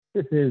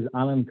This is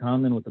Alan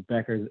Conlon with the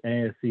Becker's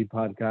ASC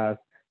podcast,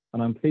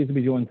 and I'm pleased to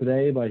be joined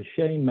today by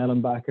Shane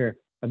Mellenbacher,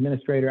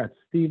 Administrator at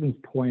Stevens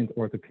Point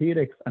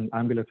Orthopedics and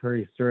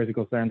Ambulatory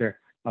Surgical Center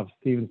of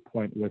Stevens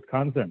Point,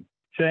 Wisconsin.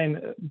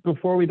 Shane,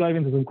 before we dive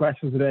into some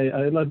questions today,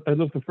 I'd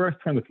love to first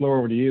turn the floor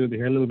over to you to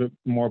hear a little bit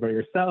more about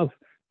yourself,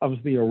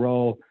 obviously your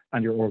role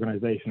and your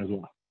organization as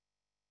well.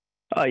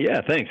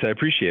 Yeah, thanks. I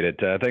appreciate it.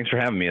 Thanks for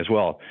having me as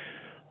well.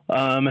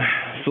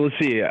 So let's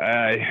see.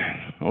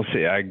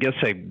 I guess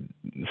I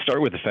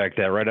start with the fact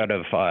that right out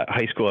of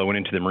high school, I went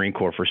into the Marine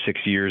Corps for 6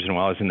 years, and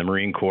while I was in the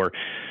Marine Corps,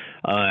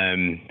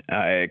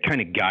 I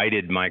kind of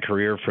guided my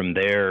career from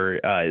there,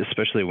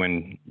 especially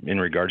when in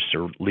regards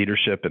to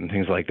leadership and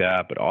things like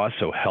that, but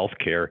also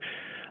healthcare.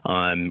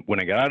 When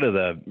I got out of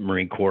the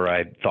Marine Corps,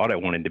 I thought I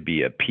wanted to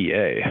be a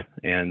PA,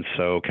 and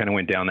so kind of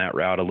went down that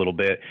route a little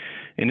bit.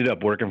 Ended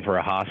up working for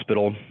a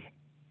hospital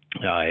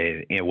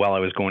while I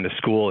was going to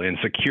school in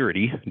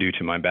security due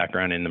to my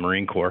background in the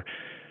Marine Corps.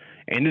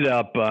 Ended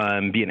up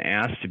being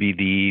asked to be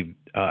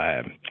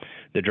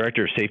the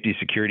director of safety,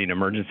 security, and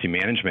emergency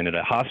management at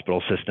a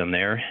hospital system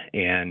there,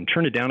 and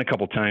turned it down a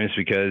couple times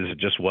because it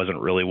just wasn't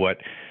really what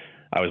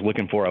I was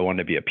looking for. I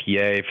wanted to be a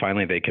PA.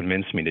 Finally, they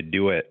convinced me to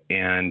do it,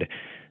 and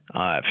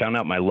found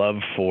out my love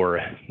for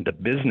the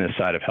business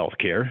side of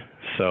healthcare.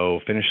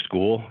 So finished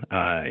school,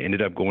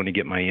 ended up going to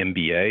get my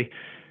MBA.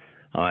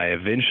 I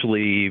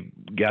eventually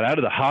got out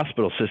of the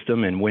hospital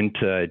system and went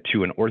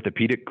to an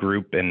orthopedic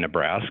group in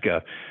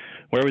Nebraska,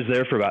 where I was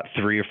there for about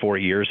 3 or 4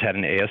 years, had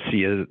an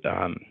ASC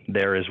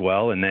there as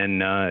well, and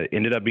then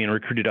ended up being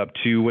recruited up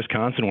to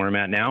Wisconsin, where I'm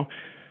at now,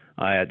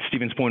 at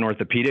Stevens Point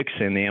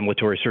Orthopedics and the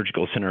Ambulatory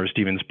Surgical Center of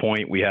Stevens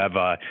Point. We have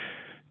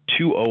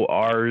 2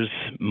 ORs,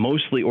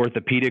 mostly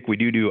orthopedic. We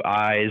do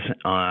eyes.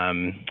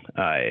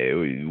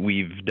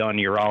 We've done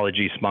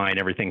urology, spine,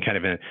 everything kind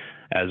of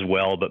as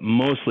well, but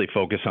mostly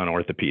focus on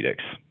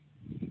orthopedics.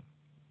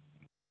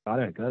 Got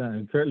it.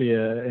 And certainly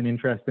an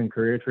interesting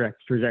career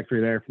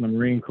trajectory there from the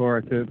Marine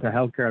Corps to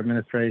healthcare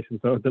administration.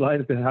 So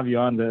delighted to have you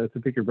on to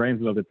pick your brains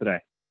a little bit today.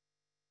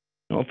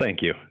 Well,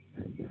 thank you.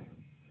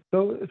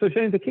 So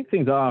Shane, to kick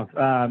things off,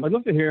 I'd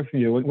love to hear from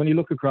you. When you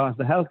look across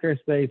the healthcare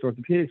space,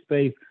 orthopedic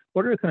space,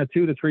 what are the kind of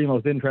 2 to 3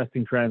 most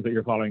interesting trends that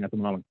you're following at the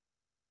moment?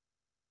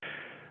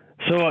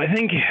 So I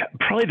think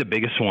probably the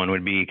biggest one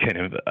would be kind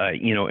of,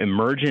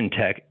 emerging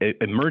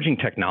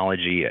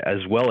technology, as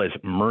well as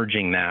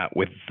merging that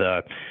with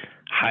the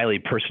highly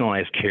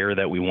personalized care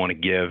that we want to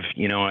give.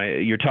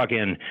 You're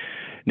talking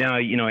now,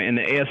 in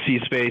the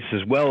ASC space,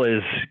 as well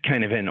as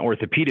kind of in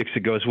orthopedics,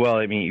 it goes well.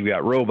 I mean, you've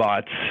got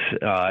robots,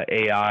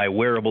 AI,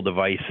 wearable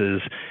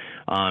devices,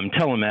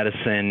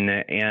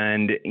 telemedicine,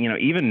 and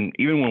even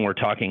when we're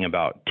talking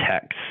about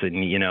texts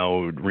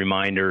and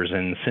reminders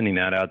and sending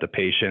that out to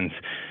patients,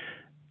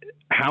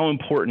 how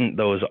important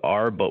those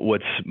are, but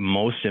what's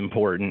most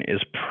important is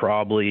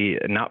really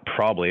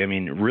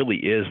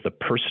is the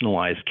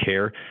personalized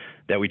care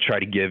that we try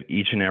to give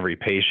each and every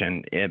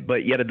patient.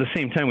 But yet at the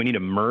same time, we need to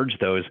merge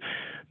those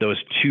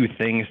 2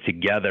 things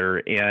together,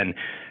 and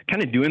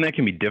kind of doing that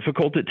can be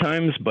difficult at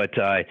times, but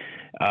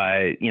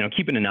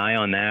keeping an eye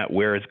on that,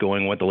 where it's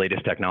going, what the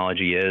latest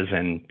technology is,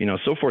 and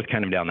so forth,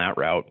 kind of down that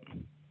route.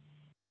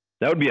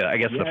 That would be, I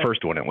guess, the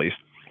first one at least.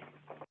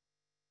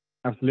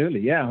 Absolutely,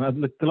 yeah. I'd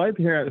like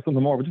to hear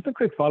something more, but just a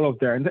quick follow-up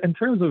there. In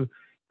terms of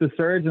the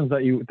surgeons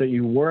that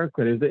you work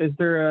with, do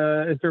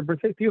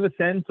you have a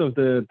sense of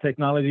the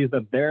technologies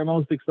that they're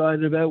most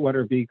excited about,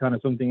 whether it be kind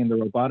of something in the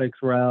robotics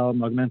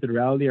realm, augmented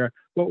reality, or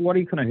what are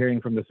you kind of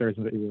hearing from the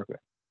surgeons that you work with?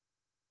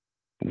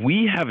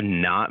 We have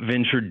not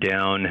ventured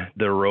down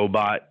the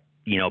robot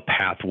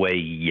pathway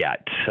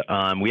yet.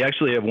 We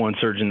actually have one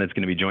surgeon that's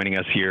going to be joining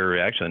us here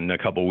actually in a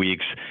couple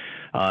weeks.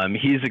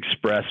 He's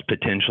expressed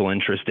potential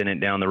interest in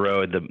it down the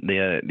road.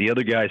 The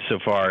other guys so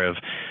far have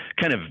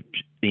kind of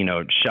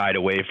shied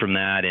away from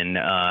that, and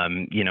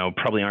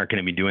probably aren't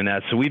going to be doing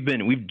that. So we've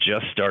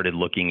just started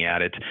looking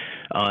at it.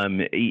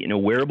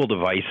 Wearable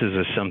devices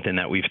is something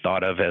that we've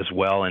thought of as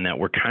well, and that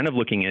we're kind of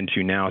looking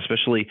into now,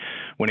 especially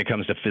when it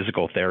comes to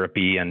physical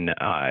therapy and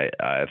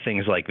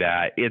things like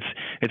that.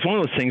 It's one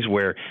of those things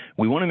where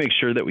we want to make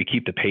sure that we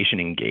keep the patient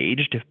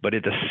engaged, but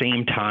at the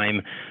same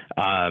time,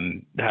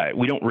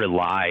 we don't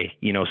rely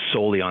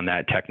solely on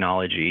that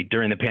technology.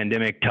 During the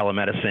pandemic,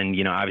 telemedicine,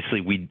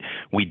 obviously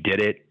we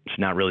did it. It's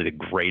not really the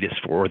greatest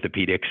for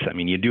orthopedics. I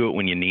mean, you do it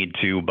when you need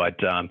to, but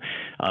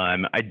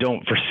I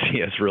don't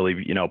foresee us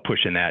really,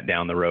 pushing that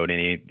down the road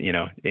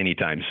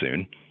anytime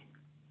soon.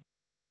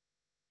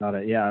 Got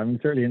it. Yeah, I'm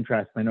certainly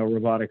interested. I know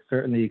robotics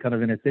certainly kind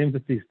of in its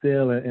infancy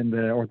still in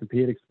the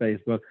orthopedic space,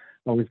 but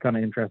always kind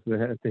of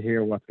interested to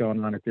hear what's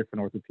going on at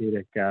different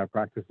orthopedic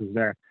practices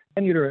there.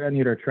 Any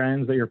other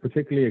trends that you're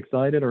particularly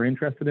excited or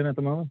interested in at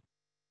the moment?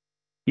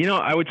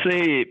 I would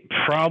say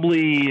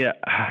probably,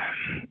 I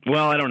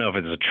don't know if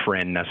it's a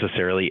trend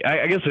necessarily.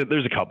 I guess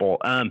there's a couple.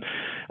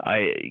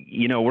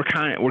 We're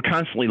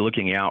constantly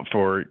looking out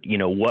for,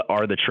 what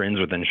are the trends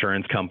with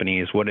insurance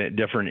companies, what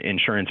different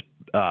insurance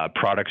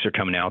products are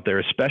coming out there,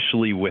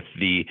 especially with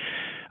the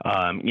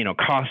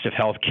cost of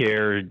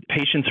healthcare.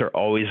 Patients are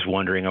always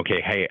wondering,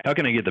 okay, hey, how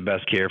can I get the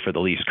best care for the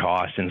least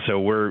cost? And so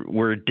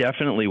we're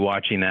definitely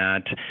watching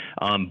that.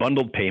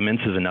 Bundled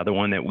payments is another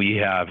one that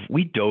we have.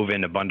 We dove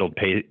into bundled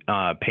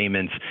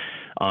payments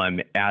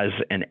as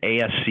an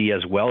ASC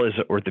as well as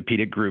an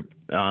orthopedic group.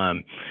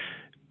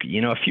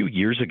 A few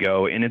years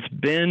ago, and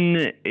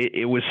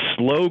it was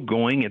slow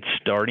going. It's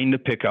starting to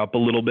pick up a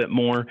little bit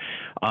more.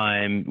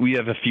 We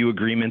have a few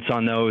agreements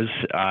on those.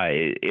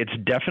 It's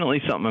definitely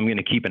something I'm going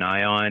to keep an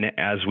eye on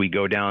as we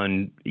go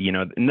down,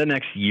 in the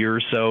next year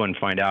or so and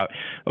find out,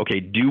 okay,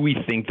 do we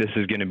think this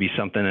is going to be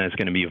something that's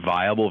going to be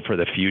viable for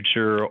the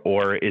future,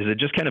 or is it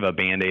just kind of a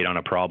Band-Aid on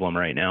a problem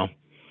right now?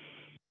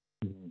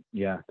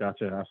 Yeah,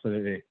 gotcha.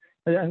 Absolutely.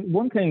 And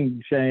one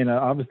thing, Shane,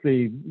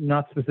 obviously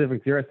not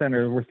specific to your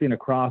center, we're seeing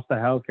across the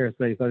healthcare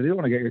space, I do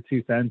want to get your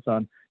 2 cents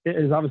on, it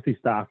is obviously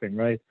staffing,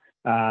 right?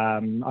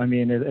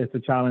 It's a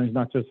challenge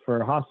not just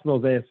for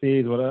hospitals,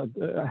 ASCs, but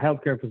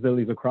healthcare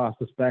facilities across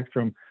the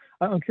spectrum.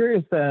 I'm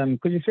curious,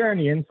 could you share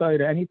any insight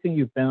or anything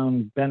you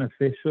found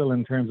beneficial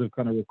in terms of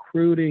kind of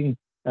recruiting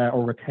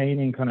or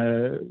retaining kind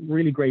of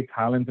really great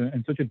talent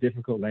in such a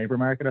difficult labor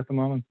market at the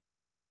moment?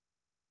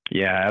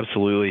 Yeah,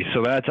 absolutely.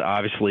 So that's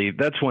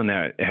one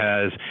that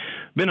has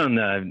been on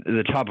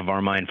the top of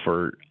our mind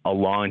for a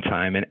long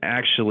time, and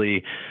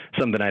actually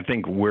something I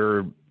think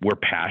we're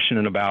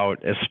passionate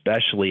about,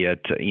 especially at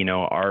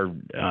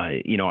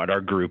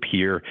our group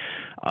here.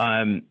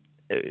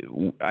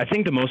 I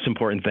think the most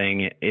important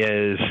thing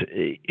is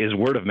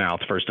word of mouth.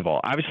 First of all,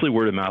 obviously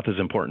word of mouth is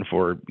important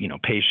for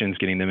patients,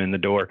 getting them in the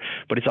door,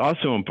 but it's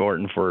also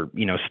important for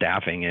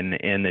staffing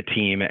and the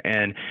team.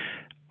 And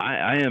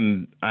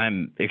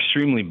I'm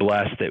extremely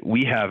blessed that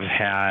we have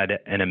had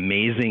an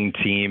amazing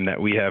team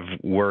that we have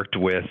worked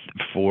with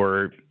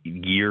for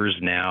years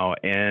now.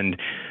 And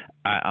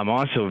I'm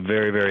also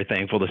very, very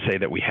thankful to say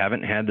that we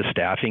haven't had the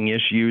staffing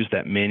issues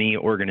that many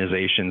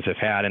organizations have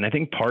had. And I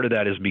think part of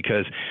that is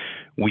because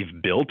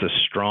we've built a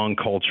strong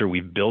culture,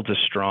 we've built a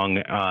strong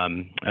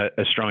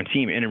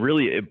team, and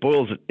it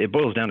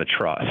boils down to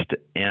trust.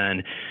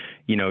 And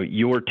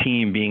your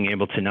team being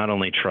able to not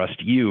only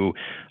trust you,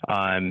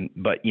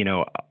 but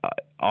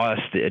us,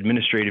 the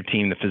administrative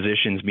team, the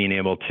physicians, being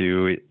able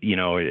to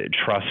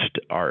trust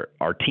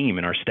our team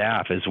and our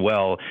staff as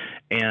well.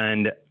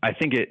 And I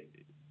think it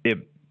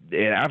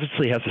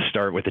obviously has to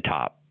start with the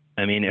top.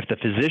 I mean, if the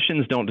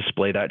physicians don't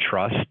display that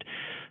trust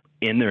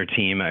in their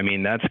team, I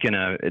mean, that's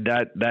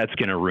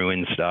gonna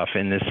ruin stuff.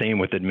 And the same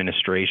with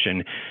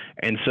administration.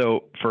 And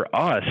so for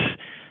us,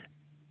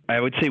 I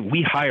would say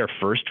we hire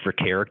first for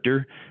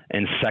character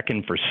and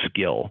second for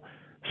skill.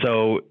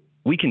 So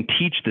we can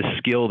teach the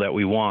skill that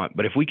we want,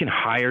 but if we can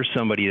hire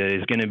somebody that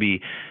is going to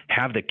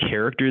have the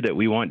character that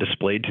we want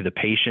displayed to the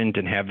patient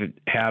and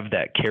have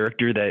that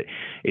character that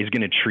is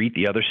going to treat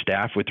the other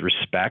staff with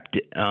respect,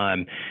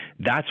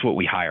 that's what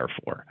we hire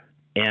for.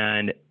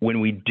 And when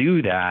we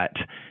do that,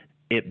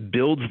 it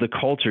builds the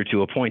culture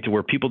to a point to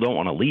where people don't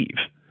want to leave.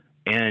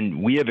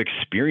 And we have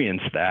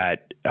experienced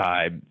that,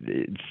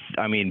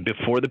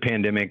 before the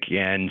pandemic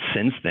and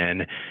since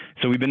then.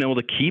 So we've been able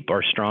to keep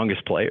our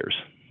strongest players.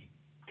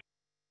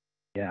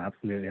 Yeah,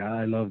 absolutely.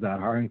 I love that.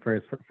 Hiring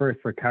first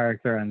for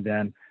character, and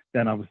then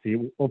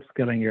obviously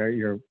upskilling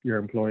your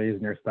employees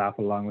and your staff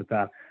along with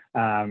that.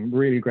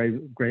 Really great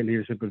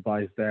leadership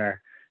advice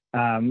there.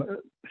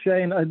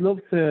 Shane, I'd love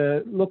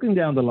to, looking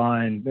down the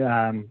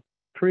line,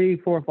 3,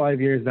 4,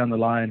 5 years down the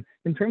line,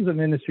 in terms of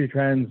industry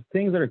trends,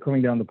 things that are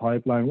coming down the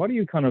pipeline, what do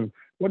you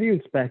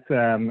expect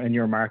in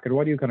your market?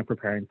 What are you kind of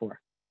preparing for?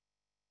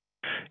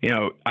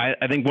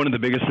 I think one of the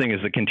biggest things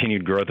is the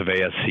continued growth of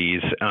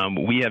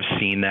ASCs. We have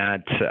seen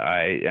that.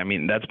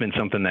 That's been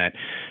something that,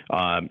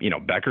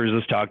 Becker's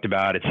has talked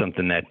about. It's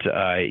something that,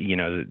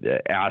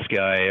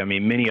 ASCA,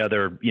 many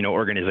other,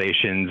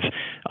 organizations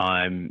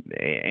and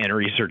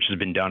research has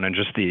been done on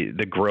just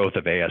the growth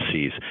of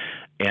ASCs.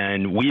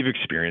 And we've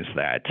experienced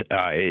that.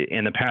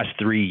 In the past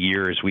 3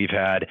 years, we've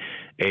had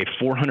a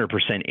 400%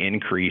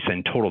 increase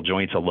in total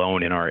joints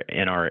alone in our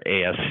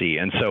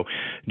ASC. And so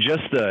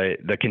just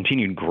the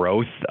continued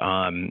growth,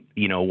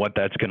 what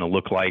that's going to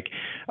look like,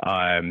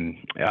 total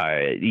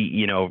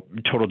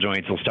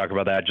joints, let's talk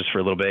about that just for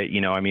a little bit.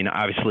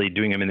 Obviously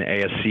doing them in the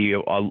ASC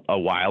a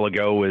while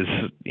ago was,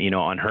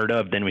 unheard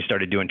of. Then we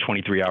started doing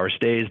 23-hour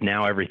stays.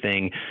 Now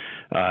everything,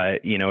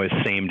 is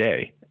same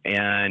day.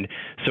 And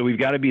so we've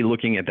got to be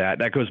looking at that.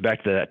 That goes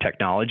back to that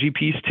technology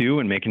piece too,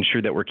 and making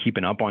sure that we're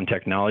keeping up on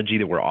technology,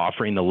 that we're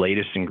offering the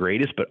latest and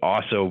greatest, but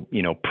also,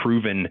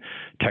 proven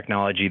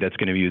technology that's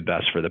going to be the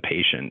best for the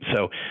patient.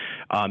 So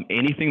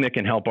anything that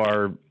can help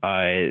our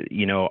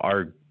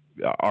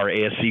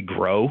ASC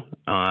grow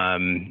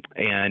and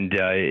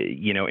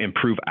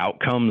improve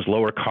outcomes,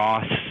 lower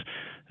costs,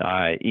 so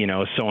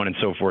on and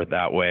so forth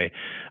that way.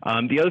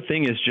 The other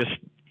thing is just,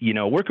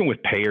 working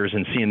with payers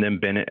and seeing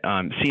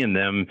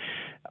them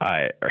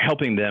or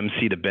helping them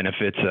see the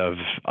benefits of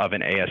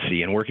an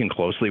ASC and working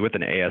closely with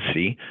an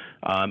ASC.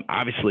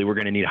 Obviously, we're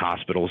going to need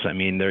hospitals. I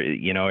mean,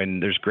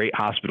 and there's great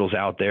hospitals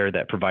out there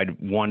that provide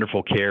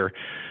wonderful care,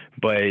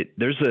 but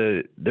there's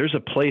a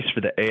place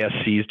for the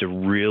ASCs to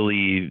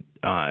really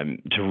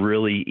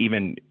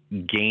even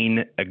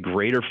gain a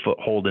greater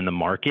foothold in the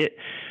market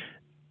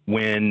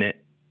when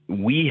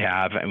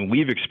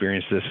we've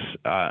experienced this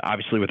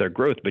obviously with our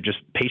growth, but just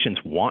patients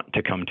want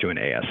to come to an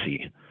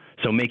ASC.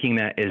 So making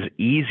that as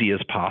easy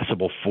as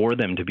possible for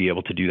them to be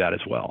able to do that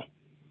as well.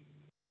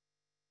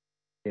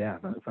 Yeah,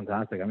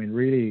 fantastic. I mean,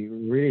 really,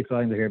 really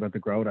exciting to hear about the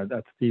growth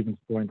at Stevens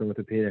Point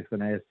Orthopedics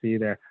and ASC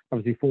there.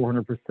 Obviously,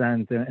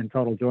 400% in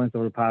total joints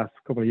over the past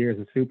couple of years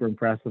is super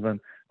impressive,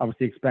 and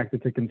obviously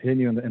expected to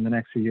continue in the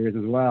next few years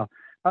as well.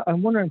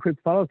 I'm wondering, quick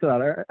follow to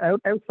that,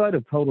 outside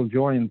of total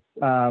joints,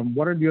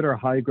 what are the other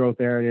high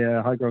growth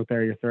area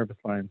service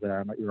lines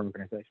at your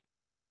organization?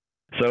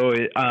 So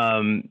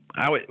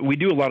we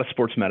do a lot of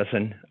sports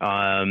medicine.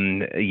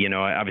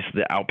 Obviously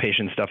the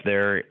outpatient stuff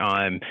there.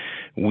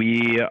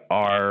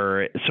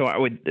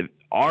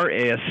 Our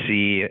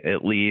ASC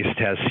at least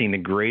has seen the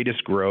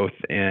greatest growth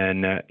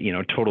in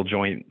total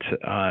joint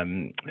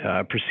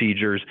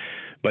procedures.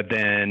 But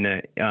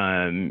then,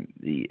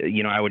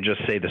 I would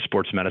just say the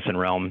sports medicine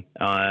realm,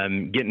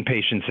 getting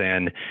patients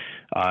in,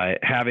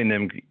 having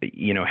them,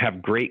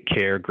 have great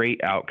care,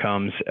 great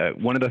outcomes.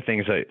 One of the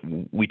things that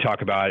we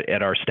talk about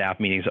at our staff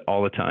meetings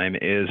all the time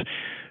is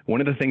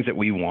one of the things that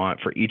we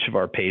want for each of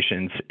our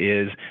patients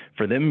is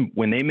for them,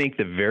 when they make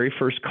the very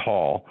first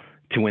call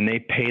to when they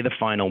pay the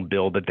final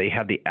bill, that they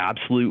have the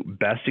absolute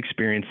best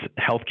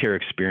healthcare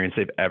experience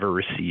they've ever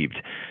received.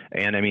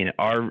 And I mean,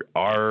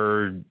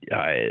 our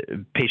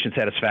patient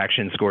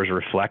satisfaction scores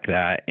reflect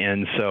that.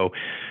 And so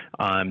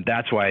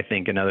that's why I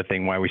think another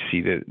thing why we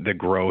see the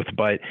growth.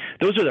 But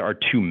those are our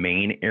two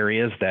main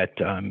areas that,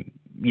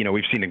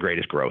 we've seen the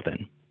greatest growth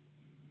in.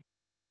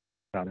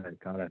 Got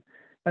it.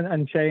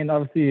 And Shane,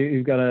 obviously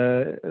you've got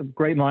a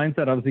great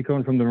mindset, obviously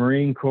coming from the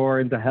Marine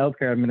Corps into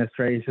healthcare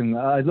administration.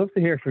 I'd love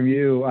to hear from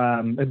you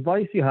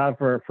advice you have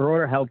for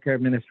other healthcare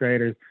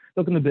administrators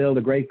looking to build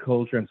a great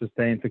culture and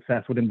sustain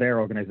success within their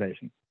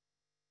organization.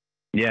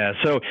 Yeah,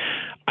 so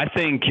I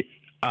think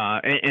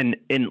and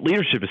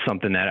leadership is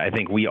something that I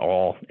think we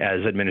all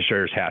as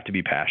administrators have to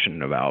be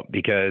passionate about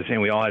and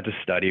we all have to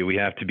study. We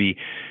have to be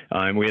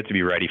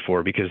ready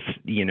for, because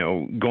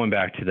going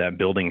back to that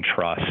building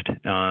trust,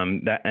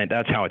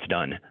 that's how it's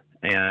done,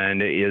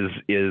 and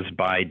is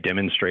by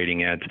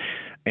demonstrating it.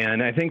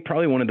 And I think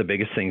probably one of the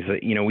biggest things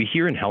that, we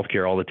hear in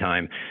healthcare all the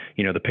time,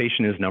 the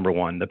patient is number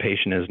one, the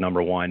patient is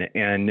number one.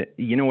 And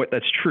you know what,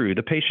 that's true.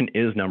 The patient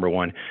is number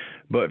one.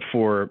 But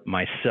for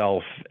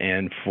myself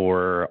and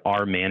for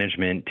our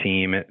management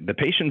team, the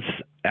patient's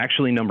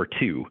actually number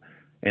two,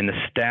 and the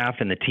staff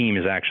and the team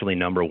is actually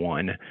number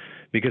one.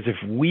 Because if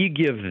we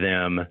give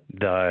them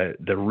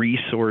the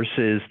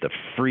resources, the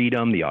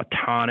freedom, the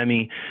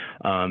autonomy,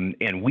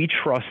 and we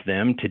trust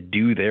them to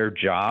do their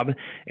job,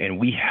 and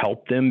we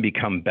help them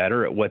become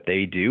better at what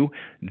they do,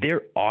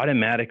 they're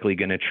automatically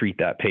going to treat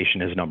that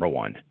patient as number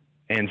one.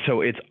 And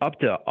so it's up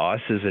to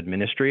us as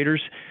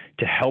administrators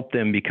to help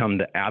them become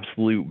the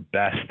absolute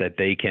best that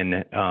they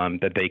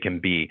can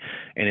be.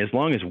 And as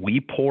long as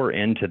we pour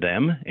into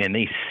them and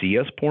they see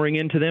us pouring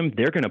into them,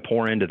 they're going to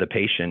pour into the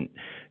patient,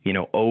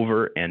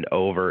 over and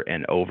over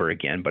and over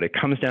again. But it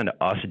comes down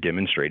to us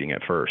demonstrating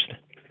it first.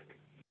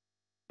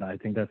 I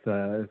think that's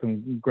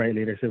some great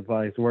leadership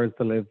advice, words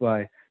to live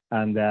by,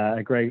 and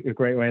a great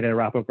way to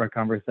wrap up our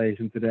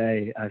conversation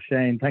today.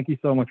 Shane, thank you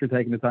so much for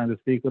taking the time to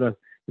speak with us.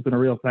 It's been a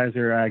real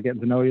pleasure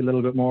getting to know you a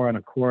little bit more, and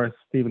of course,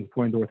 Stevens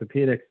Point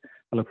Orthopedics.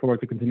 I look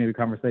forward to continue the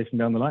conversation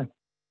down the line.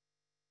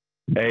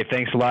 Hey,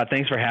 thanks a lot.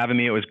 Thanks for having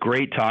me. It was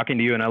great talking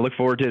to you, and I look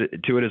forward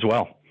to it as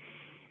well.